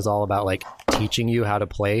beginning is all about like teaching you how to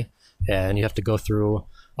play, and you have to go through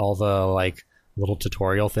all the like little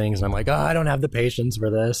tutorial things, and I'm like, I don't have the patience for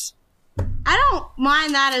this. I don't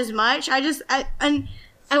mind that as much. When I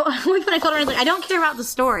told her, I was like, I don't care about the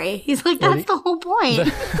story. He's like, that's the whole point.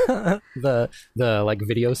 The like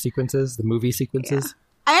video sequences, the movie sequences.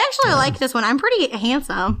 Yeah. I actually like this one. I'm pretty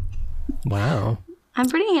handsome. Wow. I'm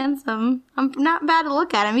pretty handsome. I'm not bad to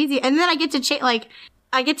look at. I'm easy. And then I get to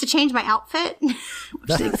change my outfit,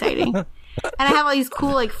 which is exciting. And I have all these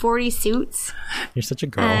cool like 40 suits. You're such a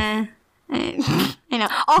girl. I know.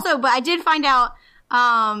 Also, but I did find out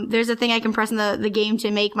there's a thing I can press in the game to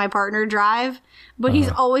make my partner drive, but he's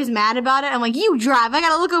always mad about it. I'm like, "You drive. I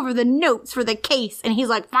gotta look over the notes for the case." And he's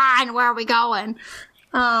like, "Fine, where are we going?"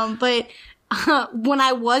 But when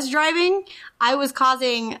I was driving, I was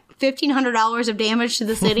causing $1,500 of damage to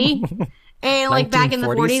the city. And like back in the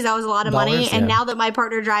 40s, that was a lot of money. And now that my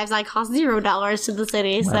partner drives, I cost $0 to the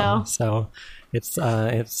city. Wow. So it's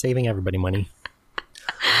saving everybody money.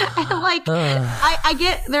 Like, I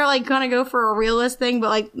get they're like gonna go for a realist thing, but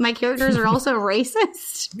like my characters are also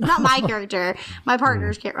racist. Not my character, my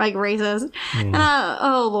partner's like racist. And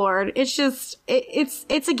oh Lord, it's just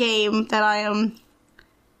it's a game that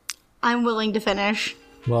I'm willing to finish.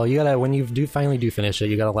 Well, you gotta, when you finally do finish it,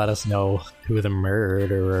 you gotta let us know who the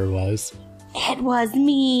murderer was. It was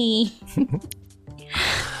me.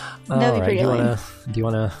 That'd be pretty lame. Do you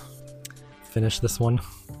wanna finish this one?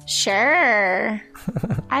 Sure.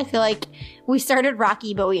 I feel like we started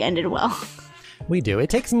rocky, but we ended well. We do. Me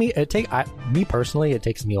personally, it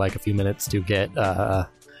takes me like a few minutes to get, I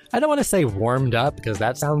don't want to say warmed up, because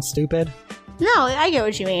that sounds stupid. No, I get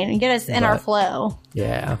what you mean. Get us in our flow.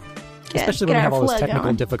 Yeah. Especially when we have all those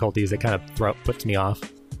technical difficulties, it kind of puts me off.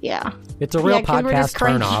 Yeah. It's a real podcast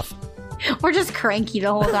turn off. We're just cranky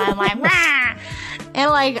the whole time, like, rah! And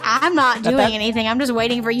like, I'm not doing anything. I'm just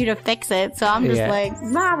waiting for you to fix it. So I'm just like,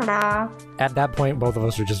 blah, blah. At that point, both of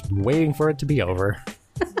us are just waiting for it to be over.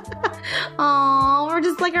 Aw, we're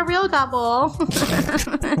just like a real couple.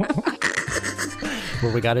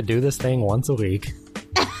 Well, we got to do this thing once a week.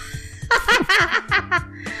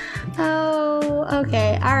 Oh,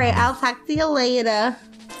 okay. All right. I'll talk to you later.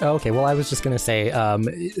 Okay. Well, I was just going to say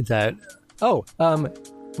that Oh,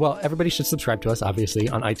 well, everybody should subscribe to us, obviously,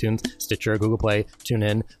 on iTunes, Stitcher, Google Play,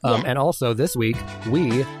 TuneIn. And also, this week,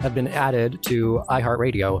 we have been added to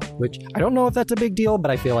iHeartRadio, which I don't know if that's a big deal, but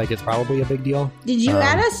I feel like it's probably a big deal. Did you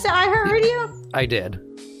add us to iHeartRadio? I did,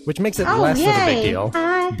 which makes it less of a big deal.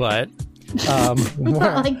 But...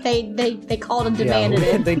 like they called and demanded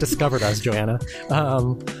it. They discovered us, Joanna.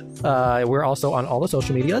 We're also on all the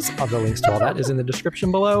social medias. The links to all that is in the description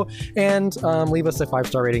below. And leave us a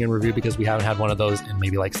 5-star rating and review because we haven't had one of those in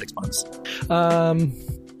maybe like 6 months.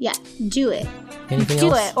 Yeah, do it. Anything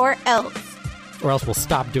do else? it, or else. Or else we'll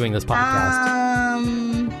stop doing this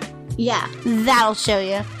podcast. Yeah, that'll show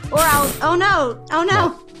you. Or I'll. Oh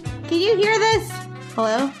no! Can you hear this?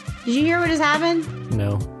 Hello? Did you hear what just happened?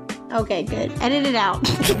 No. Okay, good. Edit it out.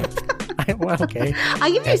 Well, okay. I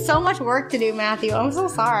give you so much work to do, Matthew. I'm so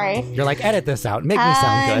sorry. You're like, edit this out. Make me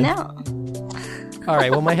sound good. No. All right.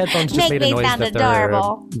 Well, my headphones just made a noise that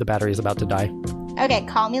the battery is about to die. Okay,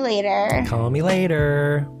 call me later. Call me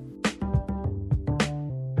later.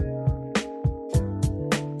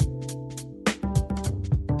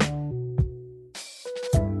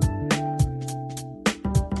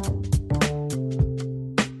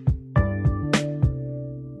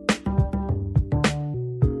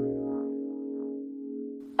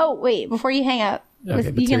 Oh, wait, before you hang up, Okay,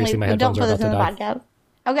 but you can seriously, my leave, don't headphones put are this in the about to podcast.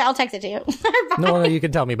 Okay, I'll text it to you. Bye. No, you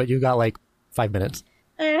can tell me, but you got like 5 minutes.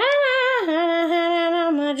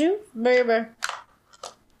 Baby.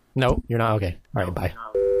 No, you're not. Okay. All right, bye.